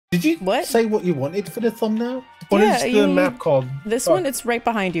Did you What? say what you wanted for the thumbnail? What is the map called? This one, it's right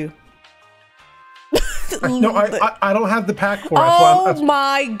behind you. No, I don't have the Parkour. Oh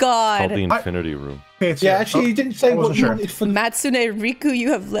my Called god. the Infinity Room. Okay, it's Yeah, here. actually, you didn't say what you sure. wanted for. Matsune Riku, you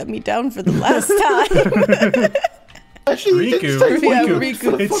have let me down for the last time. Actually, you didn't say Riku. what Yeah, you wanted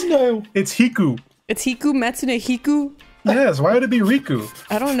for the thumbnail. It's Hiku. It's Hiku, Matsune Hiku. Yes, why would it be Riku?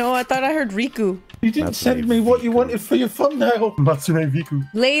 I don't know, I thought I heard Riku. You didn't send me what you wanted for your thumbnail. Matsune Riku.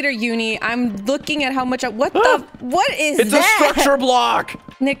 Later, Uni, I'm looking at how much what is It's that? a structure block!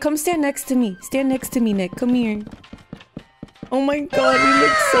 Nick, come stand next to me. Stand next to me, Nick. Come here. Oh my god, we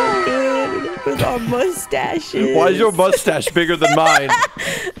look so good with our mustaches. Why is your mustache bigger than mine?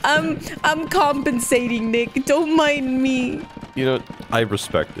 I'm compensating, Nick. Don't mind me. You know, I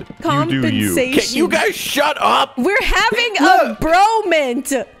respect it. You do you. Compensation. Can you guys shut up? We're having a Look.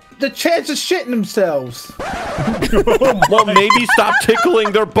 bromance. The chairs are shitting themselves. Well, maybe stop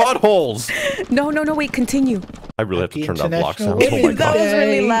tickling their buttholes. No, wait, continue. I really have to turn that block International sound. Oh my Women's That god. was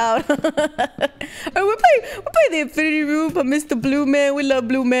really Day. loud. Alright, we're playing the Infinity Room. I miss the Blue Man. We love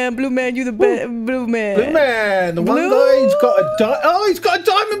Blue Man. Blue Man, you the best. Blue Man. Blue man, the one Blue? guy's got a he's got a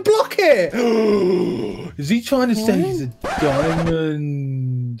diamond block here. Is he trying to say he's a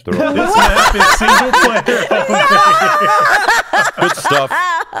diamond? This map is single player. Good stuff.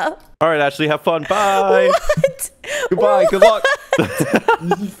 All right, Ashley, have fun. Bye. What? Goodbye. Good luck. This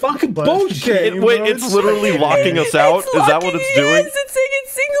is fucking bullshit. Wait, it's literally locking us out? Is that what it's doing? Yes, it's saying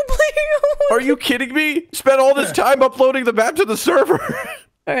it's single player. Are you kidding me? Spent all this time uploading the map to the server.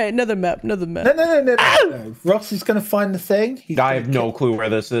 All right, another map. No. Ross is gonna find the thing. He's I have no clue where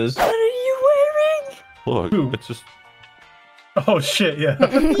this is. What are you wearing? Look, Ooh. it's just... Oh shit, yeah.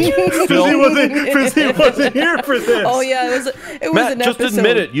 Fizzy wasn't here for this. Oh yeah, it was Matt, an just episode.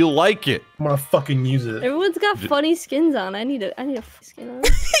 admit it. You like it. I'm gonna fucking use it. Everyone's got funny skins on. I need a skin on.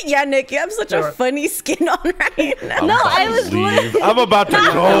 Yeah, Nick, you have such a funny skin on right now. No, I was Leave. I'm about to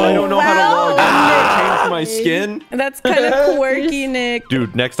go. I don't know how to log in. Wow. Change my skin. That's kind of quirky, Nick.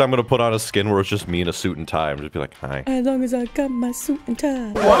 Dude, next I'm gonna put on a skin where it's just me in a suit and tie. I'm just be like, hi. As long as I got my suit and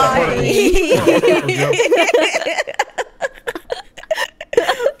tie.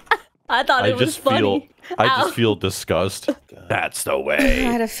 I thought it was funny. I just feel disgust. That's the I way.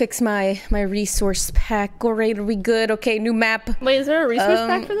 had to fix my resource pack. All right, are we good? Okay, new map. Wait, is there a resource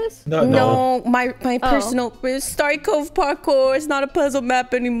pack for this? No, my personal Starry Cove Parkour. It's not a puzzle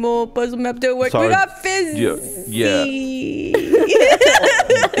map anymore. Puzzle map don't work. Sorry. We got Fizzy. Yeah.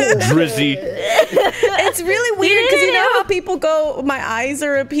 Drizzy. It's really weird because you know how people go, my eyes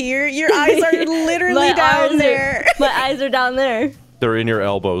are up here. Your eyes are literally down there. My eyes are down there. They're in your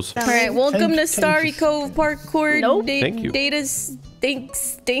elbows. All right, welcome to Starry Cove Parkour. Nope. Thank you.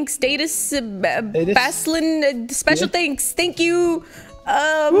 Baslin, special thanks. Thank you.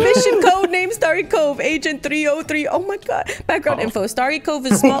 Mission code name Starry Cove, Agent 303. Oh my god. Background info. Starry Cove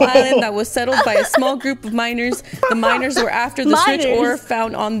is a small island that was settled by a small group of miners. The miners were after the switch ore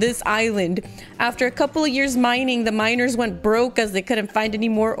found on this island. After a couple of years mining, the miners went broke as they couldn't find any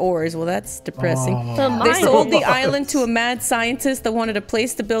more ores. Well, that's depressing. They sold the island to a mad scientist that wanted a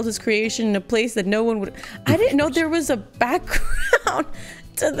place to build his creation in a place that no one would... I didn't know there was a background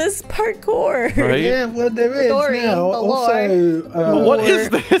to this parkour. Right? Yeah, well, there is Story, now. the Also, What is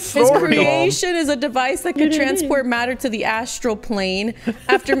this His story? creation is a device that can transport matter to the astral plane.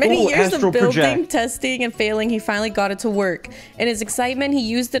 After many years of astral building, project. testing, and failing, he finally got it to work. In his excitement, he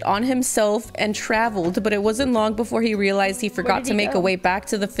used it on himself and traveled, but it wasn't long before he realized he forgot to make a way back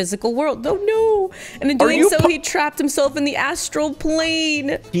to the physical world. Oh no! And in doing so, he trapped himself in the astral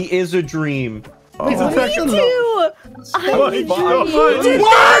plane. He is a dream. Me too. I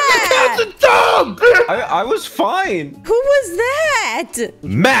was fine. Who was that?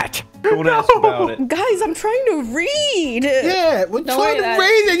 Matt! Don't ask about it. Guys, I'm trying to read. yeah, we're Don't trying worry to about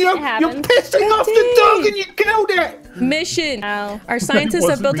read and It you're happened. pissing off the dog and you killed it. Mission. Ow. Our scientists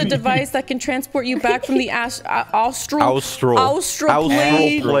have wasn't built a reading. device that can transport you back from the astral Astral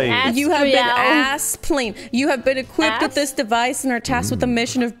plane. plane. You have been Astral. plane. You have been equipped with this device and are tasked with the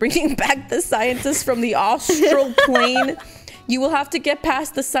mission of bringing back the scientists from the astral plane. You will have to get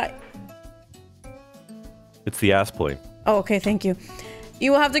past the It's the ass plane. Oh, okay, thank you.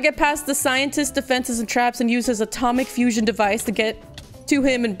 You will have to get past the scientist's defenses and traps and use his atomic fusion device to get to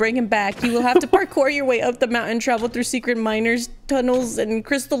him and bring him back. You will have to parkour your way up the mountain, travel through secret miners, tunnels, and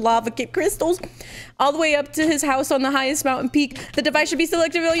crystal lava crystals, all the way up to his house on the highest mountain peak. The device should be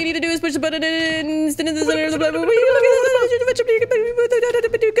selective. All you need to do is push the button and stand in the center of the Good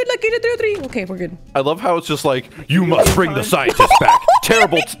luck, Agent 303. Okay, we're good. I love how it's just like, you must bring the scientists back.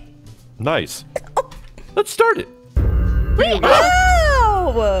 Terrible. Nice. Let's start it. Oh!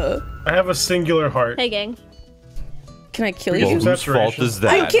 No. I have a singular heart. Hey, gang. Can I kill Well, you? whose fault is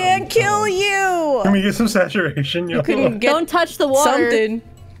that? I can't kill you. Can we get some saturation? Yo? Couldn't get Don't touch the water. something.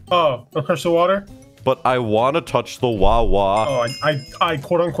 Oh, don't touch the water? But I want to touch the Wawa. Oh, I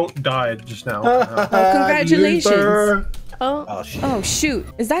quote unquote died just now. Oh, congratulations. Loser. Oh. Oh shoot!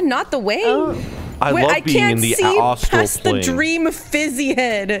 Is that not the way? I Wait, love I being can't in the see astral past plane. the dream fizzy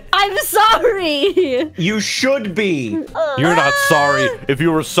head. I'm sorry. You should be. You're not sorry. If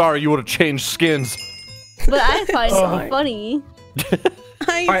you were sorry, you would have changed skins. But I find it funny.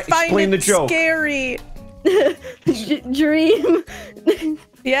 I Alright, find explain it the joke. scary. Dream.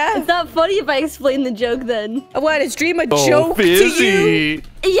 Yeah. It's not funny if I explain the joke then. What is dream a Oh, joke to you? Fizzy.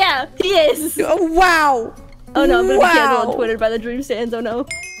 Yeah, he is. Oh wow. Oh no, I'm gonna be canceled on Wow. Twitter by the Dream Stands. Oh no.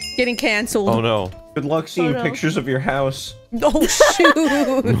 Getting canceled. Oh no. Good luck seeing no. pictures of your house. Oh shoot.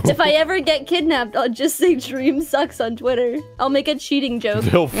 If I ever get kidnapped, I'll just say Dream sucks on Twitter. I'll make a cheating joke.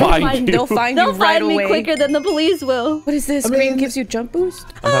 They'll find you. They'll find you They'll right find me away. quicker than the police will. What is this? I Green mean- gives you jump boost?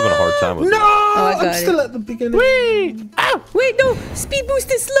 I'm having a hard time with No, I got I'm it. still at the beginning. Wait! Ow! Wait, no! Speed boost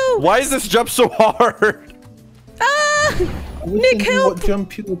is slow! Why is this jump so hard? Ah! I was Nick, thinking help! What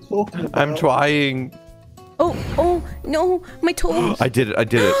jump you were talking about? I'm trying. Oh, no, my toes. I did it. I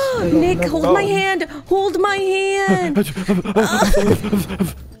did it. Nick, hold my hand! Hold my hand!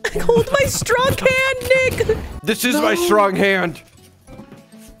 Hold my strong hand, Nick! This is my strong hand.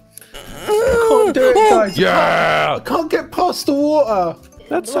 Can't do it, guys. Yeah. I can't get past the water.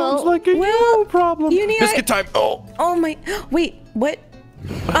 That sounds Well- like a you problem. you need- Biscuit time. Oh. Oh my, wait, what?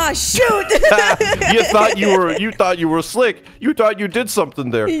 Ah, shoot! You thought you were slick. You thought you did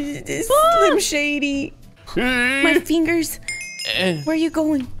something there. Slim Shady. My fingers. Where are you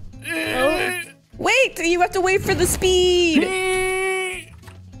going? Wait, you have to wait for the speed.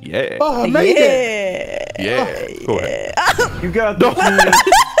 Yeah. Oh, I made it. Yeah. Yeah. Go ahead. You got the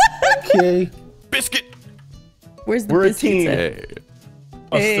Okay. Biscuit. Where's the We're a biscuits team. at? Hey.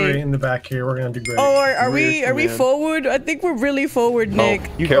 Us Hey. three in the back here. We're gonna do great. Oh, are we Weird, man. forward? I think we're really forward, Nick.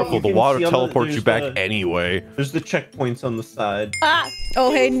 Oh, careful. you The can water see on the- teleports you there's back the- anyway. There's the checkpoints on the side. Ah,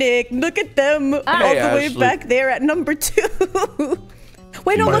 Oh, hey, Nick, look at them all Hey, the way Ashley. back there at number 2.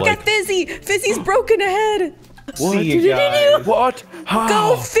 Wait, no, You look like- at Fizzy. Fizzy's broken ahead. See you guys. What? How?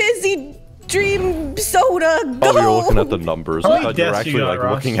 Go, Fizzy Dream Soda, go. Oh, you're looking at the numbers. How I many thought you were deaths you actually got, like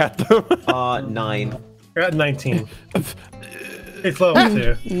Ross? looking at them. 9. You're at 19. It's level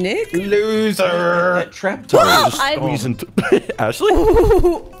 2. Nick? Loser. That trap Sorry, door. just I'm- squeezing. Ashley?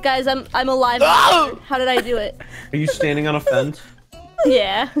 guys, I'm alive. How did I do it? Are you standing on a fence?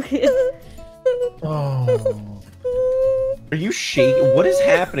 Yeah. Oh. Are you shaking? What is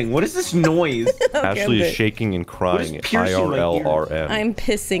happening? What is this noise? Ashley good. is shaking and crying. What is piercing my IRLRN. I'm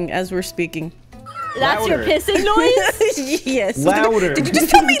pissing as we're speaking. That's your Louder. pissing noise? Yes. Louder. Did you just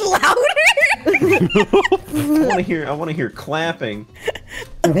tell me louder? I want to hear clapping.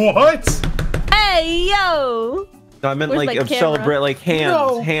 What? Hey, yo. No, I meant Where's like my of camera? celebrate, like hands,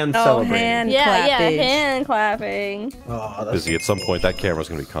 No. hand Oh, celebrating. hand Yeah, clappage. hand clapping. Oh, that's Busy. At some point, that camera's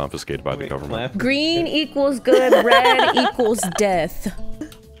going to be confiscated by the Wait, government. clap. Green equals good, red equals death.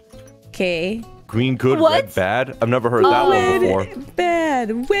 Okay. Green good, What? red bad? I've never heard that one before.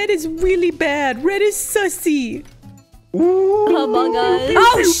 Bad. Red is really bad. Red is sussy. Among Us.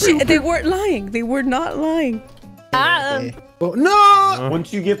 Oh shit! They weren't lying. They were not lying. Oh, no.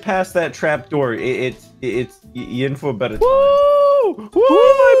 Once you get past that trap door, it's you in for a better time. Woo! Woo!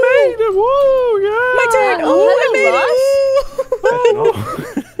 I made it! Woo! Yeah! My turn. Oh, I made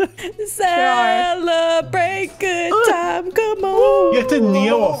it. Celebrate good time. Come on. You have to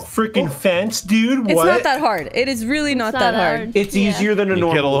kneel a freaking fence, dude? It's What? not that hard. It is really not that hard. It's easier than a You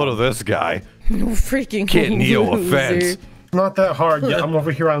normal. get a load of this guy. No freaking Can't kneel a loser. fence. Not that hard. Yeah, I'm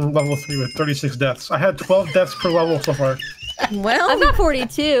over here on level 3 with 36 deaths. I had 12 deaths per level so far. Well, I've got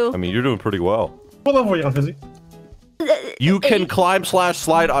 42. I mean, you're doing pretty well. What level are you on, Fizzy? You can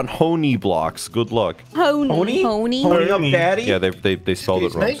climb/slide on honey blocks. Good luck. Pony? Pony? Pony up, Pony. daddy? Yeah, they spelled it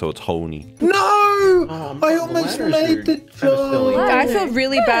Excuse wrong, me? so it's honey. No. Oh, I almost letters made are the kinda silly. jump. I feel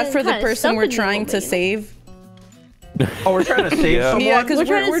really bad for the Kinda person we're something trying to little, save. Oh, we're trying to save Yeah. someone? Yeah, because we're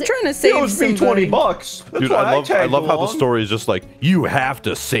trying to save It owes me somebody. $20. That's Dude, why I tagged love how the along. story is just like, you have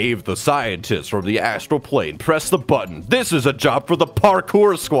to save the scientists from the astral plane. Press the button. This is a job for the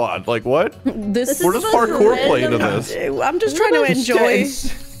parkour squad. Like, what? This Where is does parkour play into random- this? I'm just trying to enjoy.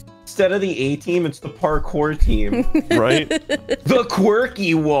 Instead of the A team, it's the parkour team. Right? The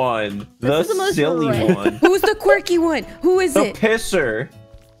quirky one. The is the most silly random. one. Who's the quirky one? Who is The it? pisser.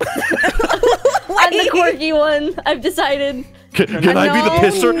 I'm the quirky one. I've decided. Can I be the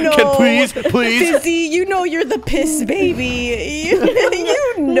pisser? No. Can please? Fizzy, you know you're the piss baby.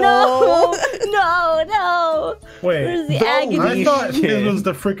 You know. No. Wait. Where's the the agony? I thought Kid. Fizz was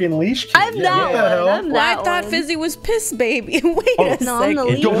the freaking leash kid. I'm that what the hell? one. I'm Well, I that thought one. Fizzy was piss baby. Wait a No, I'm the second.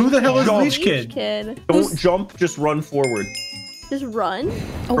 leash. Who the hell is Don't- leash kid? Don't jump, just run forward. Just run.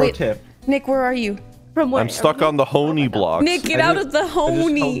 Oh, Pro wait. tip. Nick, where are you? From where? I'm stuck on the honey blocks. Nick, get out of the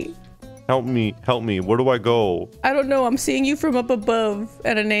honey. Help me. Where do I go? I don't know. I'm seeing you from up above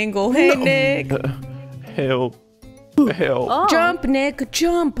at an angle. Hey, Nick. Help. Oh. Jump, Nick.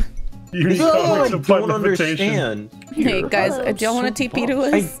 Jump. You need I to don't understand. Hey, guys, do y'all want to TP to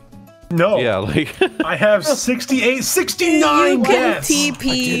us? No. Yeah, like I have 68, 69 You can cats.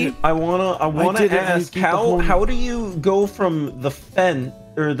 TP. I wanna did it. I ask beat the how do you go from the fence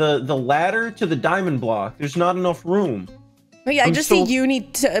or the ladder to the diamond block? There's not enough room. But yeah, I I'm just so- see you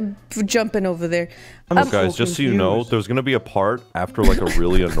need to jump in over there. guys, just so you know, there's gonna be a part after like a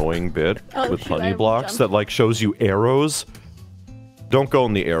really annoying bit Oh, with shoot, I honey blocks jumped. that like shows you arrows. Don't go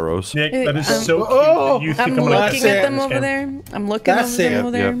in the arrows. Nick, that is so cute. Oh, that you think I'm gonna looking That's at them it. over there. I'm looking That's over them it.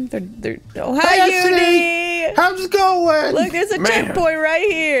 over there. Yep. They're, oh, hi, Uni! How's it going? Look, there's a checkpoint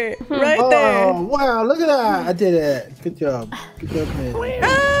right here. Right Oh, there. wow, look at that. I did it. Good job. Good job, man.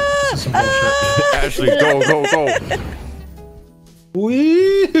 Ashley, go.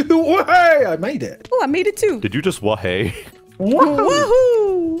 Wee! Way! I made it. Oh, I made it too. Did you just wahey?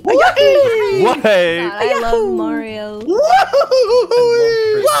 Woohoo! Wahey! God, I love Mario.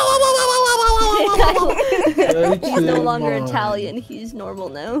 He's no longer Italian. He's normal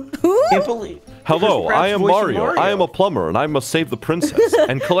now. Can't believe. Hello, Because I am Brad's voicing Mario. I am a plumber, and I must save the princess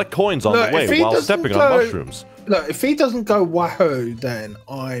and collect coins on Look, the if way he while doesn't stepping on go- mushrooms. Look, if he doesn't go wahoo, then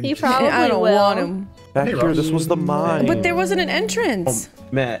I'm. He probably I don't will. want him. Back here, this was the mine. But there wasn't an entrance.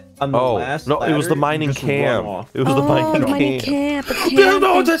 Matt, on the Oh, last no, it was the ladder, mining you just camp. run off It was the Oh, mining the mining camp. camp. No,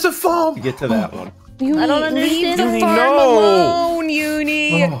 no, there's a farm. to get to that one. Uni, I don't leave understand. the Uni, farm no. alone,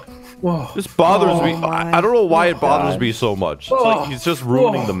 Uni. Oh, whoa. This bothers Oh me. I don't know why it bothers me so much. It's Oh. like he's just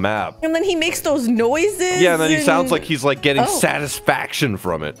ruining Oh. the map. And then he makes those noises. Yeah, and then he sounds like he's like getting Oh. satisfaction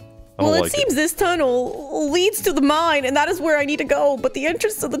from it. I Well, don't it like seems this tunnel leads to the mine, and that is where I need to go. But the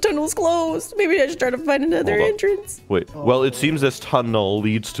entrance to the tunnel is closed. Maybe I should try to find another Hold up. entrance. Wait, well, it seems this tunnel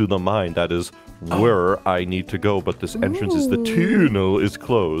leads to the mine. That is where I need to go, but this entrance is the tunnel is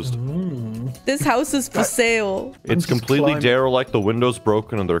closed. This house is for sale. It's just completely climbing. derelict. The window's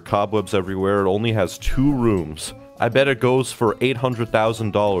broken and there are cobwebs everywhere. It only has 2 rooms. I bet it goes for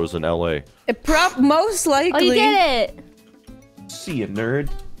 $800,000 in LA. It most likely. Oh, you did it! See you, nerd.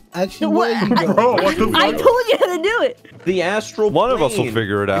 Actually, What? where you going? Bro, what the fuck? I told you how to do it! The astral One of us will plane.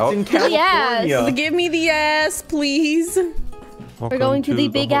 figure it out. It's in Yes. California. Give me the ass, please. Welcome going to the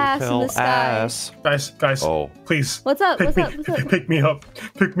big ass in the hotel sky. ass. Guys, Oh. please. What's up? Pick What's me, up? What's up? pick me up.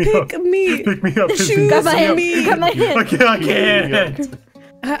 Pick me up. Pick me. Pick me up. Shoot. Grab my hand. Me. Grab my I hand. can't.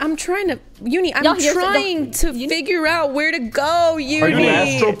 I'm trying to, Uni. I'm Y'all hear trying to figure out where to go, Are Uni. you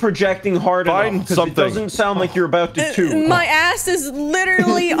astral projecting hard Find enough? 'Cause something. It doesn't sound like you're about to toot. My ass is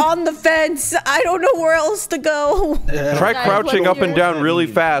literally on the fence. I don't know where else to go. Try Guys, crouching what's up and your- down really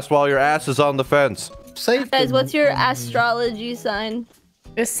fast while your ass is on the fence. Safe. Guys, what's your astrology sign?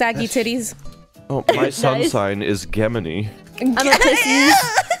 It's saggy titties. Oh, my sun Nice. sign is Gemini. I'm a Pisces.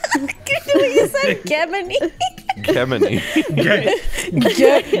 You said Gemini. Gemini.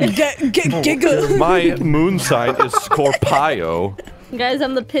 Giggle. My moon sign is Scorpio. Guys,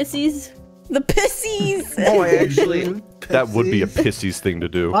 I'm the Pissies. The pissies. Oh, I actually. That would be a pissy's thing to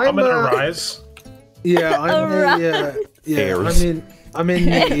do. I'm gonna uh, rise. Yeah, I'm Alright. yeah. Hairs. I'm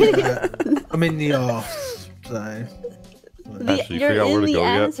in the arse. So. Ashley, you figure out where to go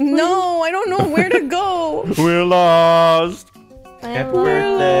yet? No, I don't know where to go. We're lost. Happy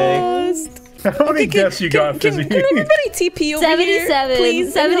birthday. Lost. How many guests you got, Fizzy? Can everybody TP over here, 77,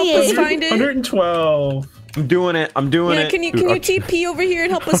 please, and help us 78. find it? 112. I'm doing it. I'm doing Yeah, it. can you TP over here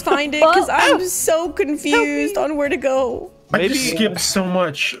and help us find it? Because I'm so confused on where to go. I just skipped so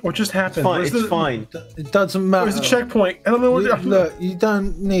much. What just happened? Fine. Where's It's the- fine. It doesn't matter. Where's the checkpoint? I don't know where. Look, you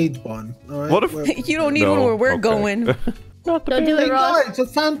don't need one. All right? What if- Well, You don't need No, one where we're okay. going. Don't do hey it, Ross. guys, I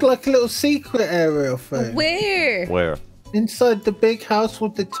found like a little secret area thing. Where? Where? Inside the big house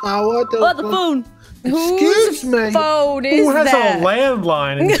with the tower. Oh, the phone. Excuse Whose me. phone is Who has that? a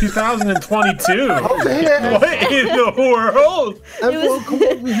landline in 2022? Over here. What in the world? Everyone come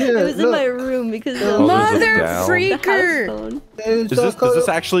over here. It was in Look, my room because of Oh, Mother down. the house freaker! phone. there's Does this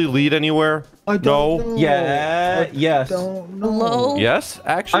actually lead anywhere? I don't No. know. Yeah. Yes. Don't know. Hello? Yes,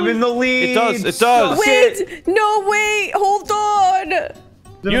 actually. I'm in the lead. It does. It does. Suck Wait! No, wait! Hold on!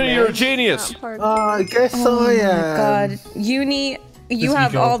 Uni, you're a genius. I guess I am. God, Uni, you His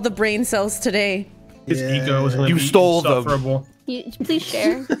have ego. all the brain cells today. His Yeah. ego is going to You be stole them. insufferable. Please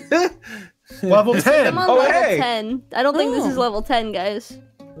share. Level 10. I'm on Oh, level hey. 10. I don't think this is Oh. level 10, guys.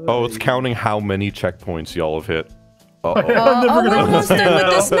 Oh, it's counting how many checkpoints y'all have hit. Uh-oh. I'm never Oh, gonna we're almost done with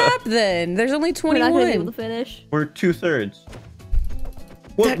understand this how. map then. There's only We're not gonna be able 21. to finish. We're 2/3.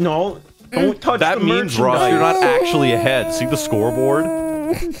 What? No, don't touch That the means, Russ, you're merchandise. not actually ahead. See the scoreboard?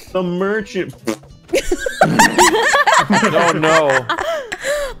 The merchant. Oh, no.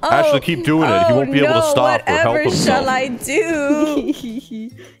 Ashley, keep doing it. He won't be able to stop or help Whatever himself. shall I do?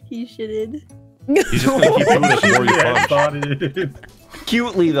 He shitted. He's just going to keep doing it before you Yeah, I punch. thought it.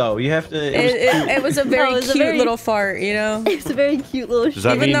 Cutely though, you have to. It was a very it was a cute very- little fart, you know. It's a very cute little Does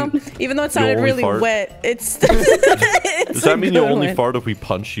that shit. mean Even though it sounded only really fart? wet, it's. Does that mean you only fart if we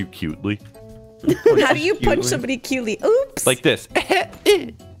punch you cutely? How do you punch Cutely. somebody cutely? Oops. Like this.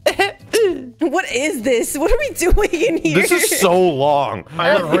 What is this? What are we doing in here? This is so long. I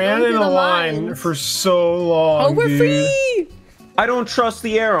have ran in through a the line lines. for so long. Oh, we're dude. free. I don't trust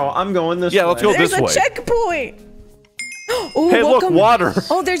the arrow. I'm going this Yeah, way. let's go There's this a way. checkpoint. Oh, Hey, look, welcome. water.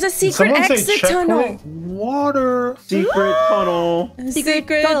 Oh, there's a secret Someone say exit tunnel. checkpoint? Water. Secret tunnel.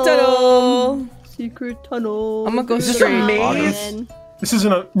 Secret tunnel. Secret tunnel. I'm gonna go through the straight. mountain. This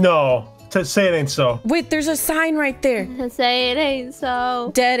isn't a no. Say it ain't so. Wait, there's a sign right there. Say it ain't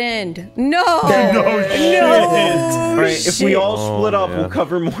so. Dead end. No. No shit. All right, if we shit. all split up, yeah. we'll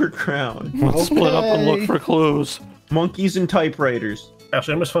cover more ground. Let's split up and look Okay. for clues. Monkeys and typewriters.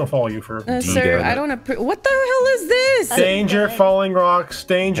 Actually, I'm just gonna follow you for Sir, damn I it. don't what the hell is this? danger, falling rocks.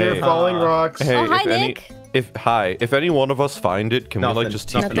 Danger, Hey. falling rocks. Hey, Oh, hi, if any, Nick. if any one of us find it, can we Nothing. like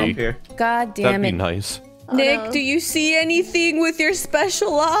just Nothing up TP? here. God That'd damn be it. nice. Nick, no. do you see anything with your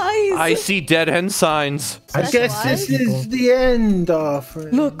special eyes? I see dead end signs. I guess this is the end, Arthur.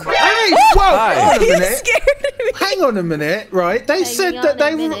 Look. Hey, whoa, Hi. hang on a You minute. scared me. Hang on a minute, right? They said that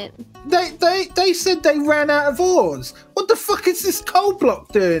they said they ran out of ores. What the fuck is this coal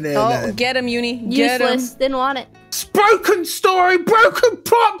block doing here? Oh, then? get him, Uni. Get him. Useless. Didn't want it. It's broken story, broken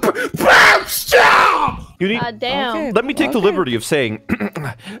plot. Bam! Stop! You need. God damn. Okay. Let me take the Okay. liberty of saying,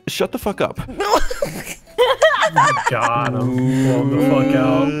 shut the fuck up. Got him. Blow the fuck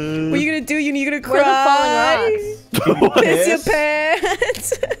out. What are you gonna do, Uni? You gonna Where are the cry? falling rocks? Piss your Yes.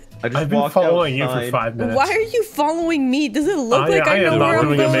 pants. I just I've been walked following you for outside. 5 minutes. Why are you following me? Does it look like I know am where not I'm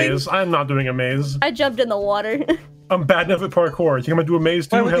doing a going? maze. I'm not doing a maze. I jumped in the water. I'm bad enough at parkour. You think I'm gonna do a maze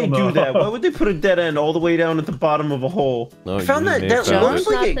too? Why would Hell they no. do that? Why would they put a dead end all the way down at the bottom of a hole? No, I found you that make that that looks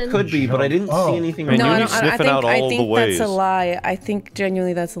up. like it Nothing. could be, but I didn't Oh. see anything. Man, No, you I be don't. I sniffing think out all the that's a ways. lie. I think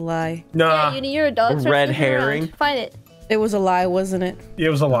genuinely that's a lie. Nah, Yeah, Uni, you're a dog. Start red sniffing around. herring. Find it. It was a lie, wasn't it? it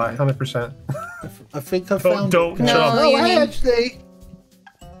was a lie, 100%. I think I found don't it. jump. Oh, you hey, mean- actually,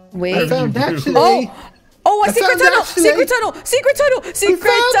 I Wait. found do? actually. Oh, a I secret found tunnel! actually- Secret tunnel! Secret tunnel! Secret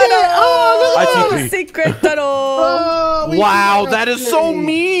found tunnel! it! Oh, look at that. Secret tunnel! Oh, we Wow, found that is so actually.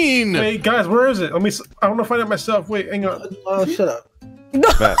 mean. Hey guys, where is it? I want to find it myself. Wait, hang on. Oh, shut up.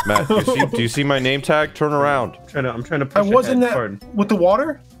 Matt, do you see my name tag? Turn around. I'm trying to push I was in ahead that hard. with the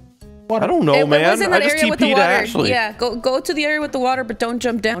water. I don't know, It man. was in I that just area with the TP'd water. Ashley. Yeah, go to the area with the water, but don't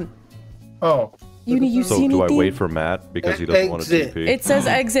jump down. Oh, Uni, you So see do I anything? wait for Matt because he doesn't want to Exit. TP? It says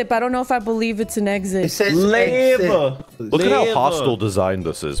exit, but I don't know if I believe it's an It exit. says Leave. exit. Look at how Leave. hostile designed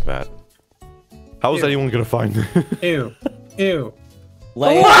this is, Matt. How is Ew. anyone gonna find this? ew, ew.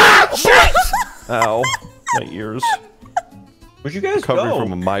 Leave. Ow, my ears. Where'd you guys Recovering go?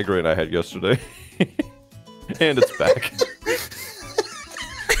 from a migraine I had yesterday. And it's back.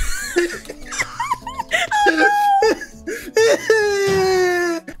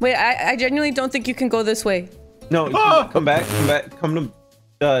 Wait, I genuinely don't think you can go this way. No, Ah! come back, come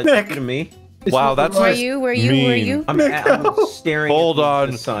to Nick. to me. Wow, that's Where are you? Where are you? Where are mean. you? I'm staring. Hold at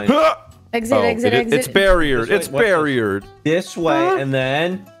on. the sign. Exit, Oh, exit, exit. it's barriered. This way, It's watch this. barriered. This way, and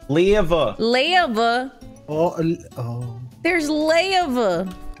then Leva. Lava. Oh. There's lava.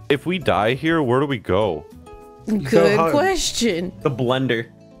 If we die here, where do we go? Good home. question. The blender.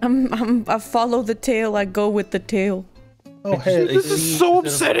 I follow the tail. I go with the tail. Oh, hey. This is so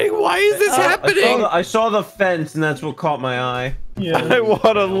upsetting. Why is this happening? I saw the fence, and that's what caught my eye. Yeah. I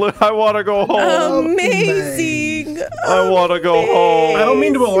wanna go home. Amazing. I wanna go home. I don't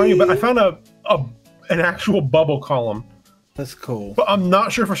mean to alarm you, but I found an actual bubble column. That's cool. But I'm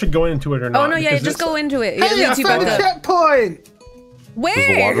not sure if I should go into it or not. Oh no, yeah, because just it's- go into it. It Hey, I leads you found back a up. checkpoint. Where? Does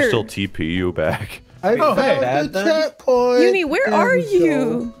the water still TP you back? I Oh, hey. found Bad the then? checkpoint. Uni, where There are we you?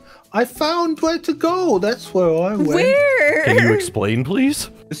 go. I found where to go. That's where I went. Where? Can you explain, please?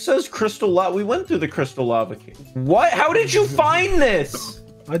 It says crystal lava. We went through the crystal lava cave. What? How did you find this?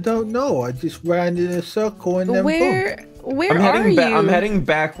 I don't know. I just ran in a circle and then Where I'm are heading you? I'm heading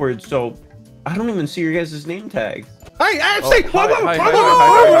backwards, so I don't even see your guys' name tags. Hey, Ashley!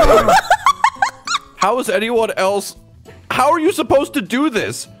 Hi. How is anyone else? How are you supposed to do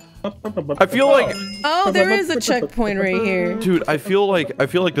this? I feel like, Oh, there is a checkpoint right here. dude, I feel like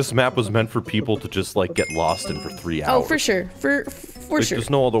this map was meant for people to just like get lost in for 3 hours. Oh, for sure. For Like, sure.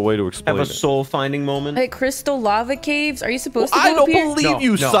 there's no other way to Have explain a it. soul-finding moment. Like crystal lava caves. Are you supposed to go I up don't here? believe No,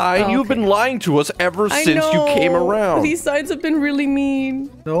 you, no. Sign. Oh, You've okay. been lying to us ever I since you came know. around. These signs have been really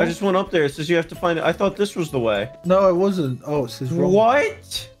mean. No, I just went up there. It says you have to find it. I thought this was the way. no, it wasn't. Oh, it says wrong.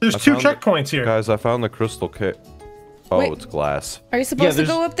 What? There's I 2 found it. checkpoints here. Guys, I found the crystal cave. Oh, Wait. it's glass. Are you supposed to there's-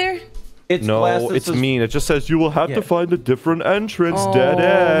 go up there? It's glass No, that it's says- mean. It just says you will have Yeah. to find a different entrance, Oh dead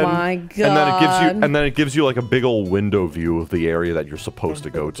end. my And then it gives you, God. and then it gives you like a big old window view of the area that you're supposed to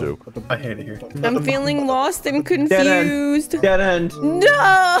go to. I hate it here. I'm feeling lost and Dead end. confused. Dead end.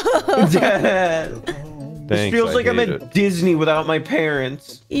 No! Dead end. This Thanks, feels I like I'm hate at it. Disney without my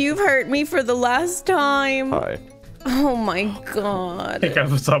parents. You've hurt me for the last time. Hi. Oh my god. Hey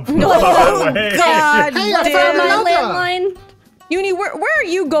guys, what's up? Oh What's up? god Hey, I found damn. another- My landline. Uni, where are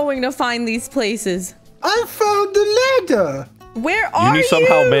you going to find these places? I found the ladder. Where are Uni you?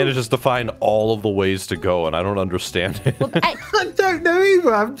 somehow manages to find all of the ways to go, and I don't understand it. I don't know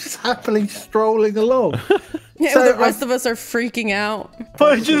either. I'm just happily strolling along. Yeah, So the rest of us are freaking out.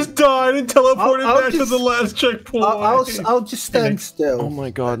 I just died and teleported I'll back to just- the last checkpoint. I'll just stand still. Oh my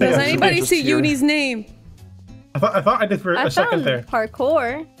god. Does Yeah, anybody just see here. Uni's name? I thought I did for I a second found there.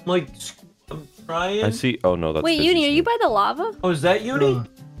 parkour. Like, I'm trying. I see. Oh no, that's Wait, Fizzy's Uni, are you name. by the lava? Oh, is that Uni?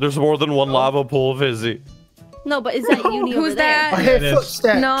 There's more than one lava pool, Fizzy. No, but is that Uni over Who's there? I that? hear it is.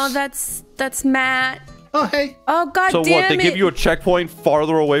 footsteps. No, that's Matt. Oh, hey. Oh god So damn what? They it. give you a checkpoint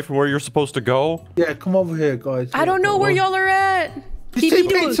farther away from where you're supposed to go? Yeah, come over here, guys. I don't know where y'all are at. Just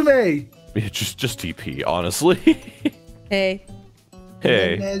TP to me. Yeah, just TP, honestly. Hey.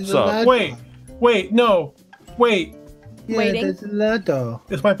 Hey, There's a sup? ladder. Wait, no. Wait, Yeah, Waiting. there's a ladder.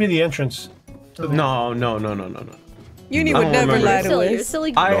 this might be the entrance. No. Uni I would don't never remember. lie You're to silly. You're us.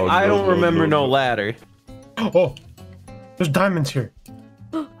 silly. I No, don't no, remember no. no ladder. Oh, there's diamonds here.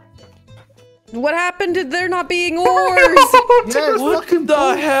 What happened to there not being ores? Yeah, it's fucking The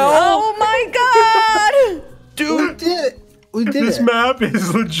bullshit. hell? Oh my god! We did it. We did This it. map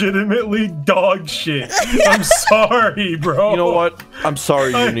is legitimately dog shit. I'm sorry, bro. You know what? I'm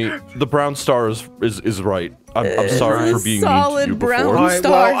sorry, Uni. The brown star is right. I'm sorry for being mean to solid you brown before. All right,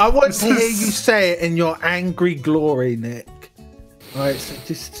 Star. well, I want to hear you say it in your angry glory, Nick. All right, so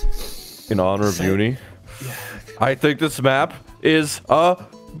just... In honor of Uni, I think this map is a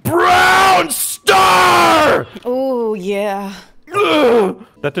brown star. Oh yeah. Ugh!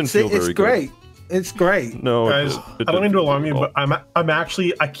 That didn't See, feel very it's good. great. It's great. No, Guys, it I don't mean didn't to alarm you, feel but I'm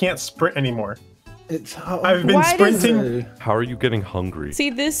actually I can't sprint anymore. It's... I've been Why does- sprinting. How are you getting hungry? See,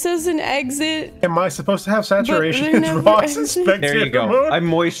 this says an exit. Am I supposed to have saturation they're in never Ross and answering. spectator There you go. mode? I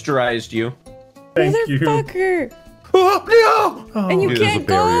moisturized you. Thank you. Motherfucker. Oh, no! And you Dude, there's a can't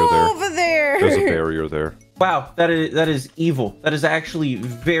barrier go there. over there. There's a barrier there. Wow, that is evil. That is actually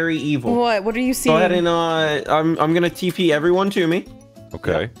very evil. What? What are you seeing? Go ahead and I'm gonna TP everyone to me.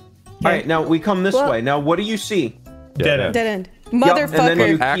 Okay. All right, now we come this Well- way. Now what do you see? Dead end. Dead end. Yup, and then Motherfucker.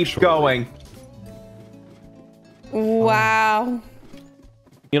 you keep Actually. going. Wow.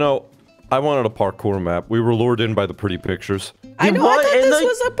 You know, I wanted a parkour map. We were lured in by the pretty pictures. I know. I what? thought And this like-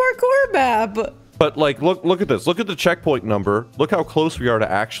 was a parkour map. But like, look at this. Look at the checkpoint number. Look how close we are to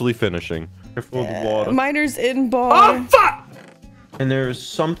actually finishing. Careful of the water. Miners in bar. Oh fuck! And there's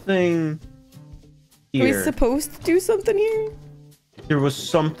something Are we here. supposed to do something here? There was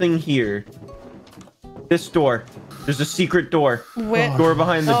something here. This door. There's a secret door. Where? Door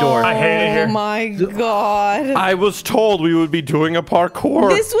behind the door. I hate it here. Oh my god. I was told we would be doing a parkour.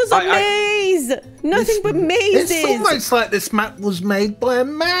 This was a I- maze. Nothing but mazes. It's almost like this map was made by a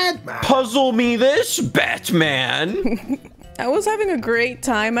madman. Puzzle me this, Batman. I was having a great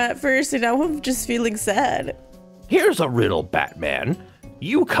time at first, and now I'm just feeling sad. Here's a riddle, Batman.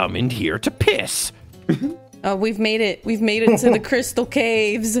 You come in here to piss. Oh, we've made it. We've made it to the crystal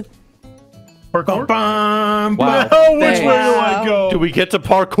caves. Parkour? Bum, Wow. Oh, which way Thanks. do I go? Do we get to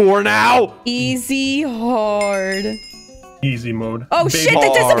parkour now? Easy hard. Easy mode. Oh Baby, shit,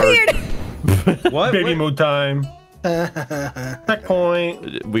 they disappeared! What? Baby What? mode time.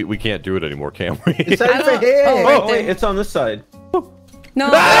 Checkpoint. We can't do it anymore, can we? It's I over don't- here. oh, right Oh, wait, there. it's on this side. No,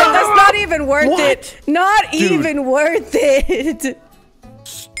 that's not even worth it. Not Dude. even worth it.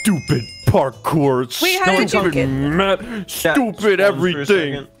 Stupid parkour. Wait, how did you stupid get- map. That Stupid spawns for a everything.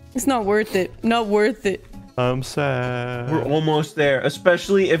 second. It's not worth it. Not worth it. I'm sad. We're almost there,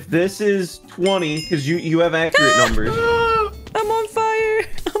 especially if this is 20, because you have accurate numbers. I'm on fire.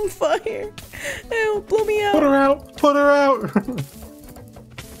 I'm fire. Ew, blow me Put out. her out. Put her out.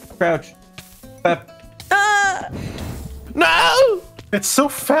 Crouch. Pep. Ah! No! It's so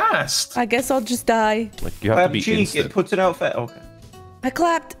fast. I guess I'll just die. Like, you have to Pep be cheek. instant. It puts it out fast. Okay. I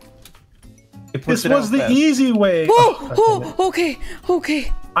clapped. It puts This it was out the fast. easy way. Oh, okay,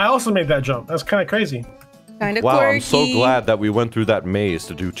 okay. I also made that jump. That's kind of crazy. Kind of Wow, quirky. I'm so glad that we went through that maze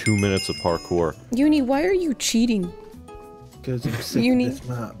to do 2 minutes of parkour. Uni, why are you cheating? Because I'm sick You of need- this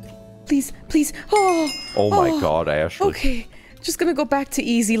map. Please, please. Oh. Oh my god, Ashley. Okay, just gonna go back to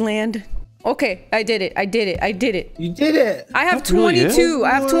easy land. Okay, I did it. I did it. I did it. You did it. I have That's really 22.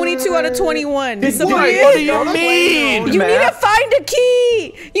 I have 22 out of 21. Did Somebody- what? What do you mean? You need to find a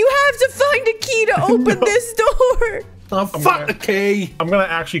key. You have to find a key to open this door. Oh, fuck the key. I'm gonna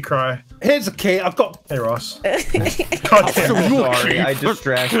actually cry. Here's a key. I've got. Hey, Ross. God damn it. Sorry, I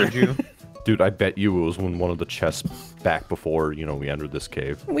distracted you. Dude, I bet you it was when one of the chests back before, you know, we entered this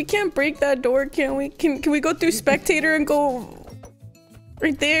cave. We can't break that door, can we? Can we go through spectator and go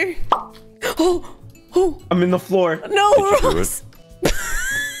right there? Oh, I'm in the floor. no, Did you do Ross.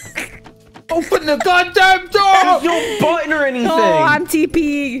 Open the goddamn door. There's no button or anything. Oh, I'm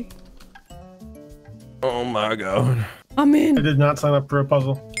TP. Oh my god. I'm I in. did not sign up for a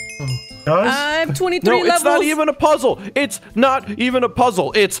puzzle. Guys? I have 23 No, levels. it's not even a puzzle. It's not even a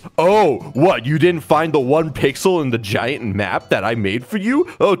puzzle. It's, oh, what? You didn't find the 1 pixel in the giant map that I made for you?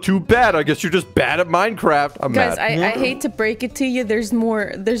 Oh, too bad. I guess you're just bad at Minecraft. I'm Guys, mad. I hate to break it to you. There's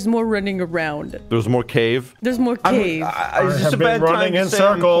more running around. There's more cave. There's more cave. Is this have a been bad running time to in say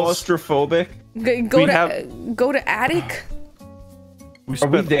I'm circles. claustrophobic? Go to attic. We Are we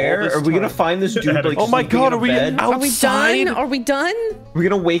spent all there? this Are we gonna time- find this dude like Oh my sleeping god, in a are we bed? Are we outside? done? Are we done? We're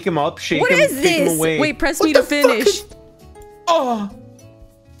gonna wake him up, shake What him, is take him this? away. Wait, press me to finish. Oh.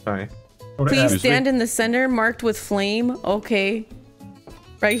 Sorry. Go to Please Abby. stand in the center, marked with flame. Okay.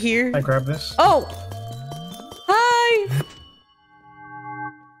 Right here. I grab this. Oh! Hi!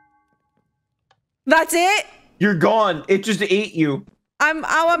 That's it? You're gone. It just ate you.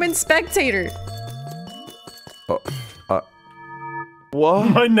 I'm in spectator. What?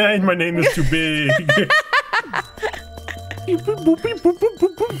 My name is too big.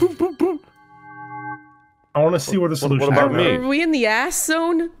 I want to see where the solution what about is. me? Are we in the ass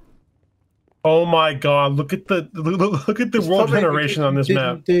zone? Oh my god! Look at the world generation on this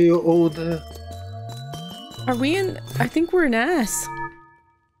map. Do all the. Are we in? I think we're in ass.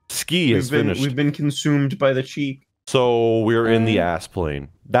 Ski is finished. We've been consumed by the cheek. So we're in the ass plane.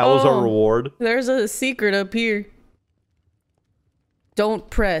 That was our Oh. reward. There's a secret up here. Don't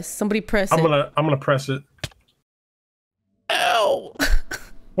press. Somebody press I'm it. gonna press it. Ow!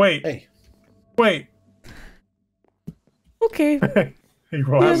 Wait. Hey. Wait. Okay, Hey,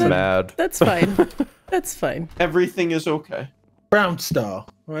 Ross. Yeah, I'm mad. that's fine. That's fine. Everything is okay. Brown star,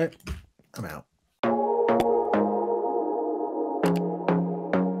 right? I'm out.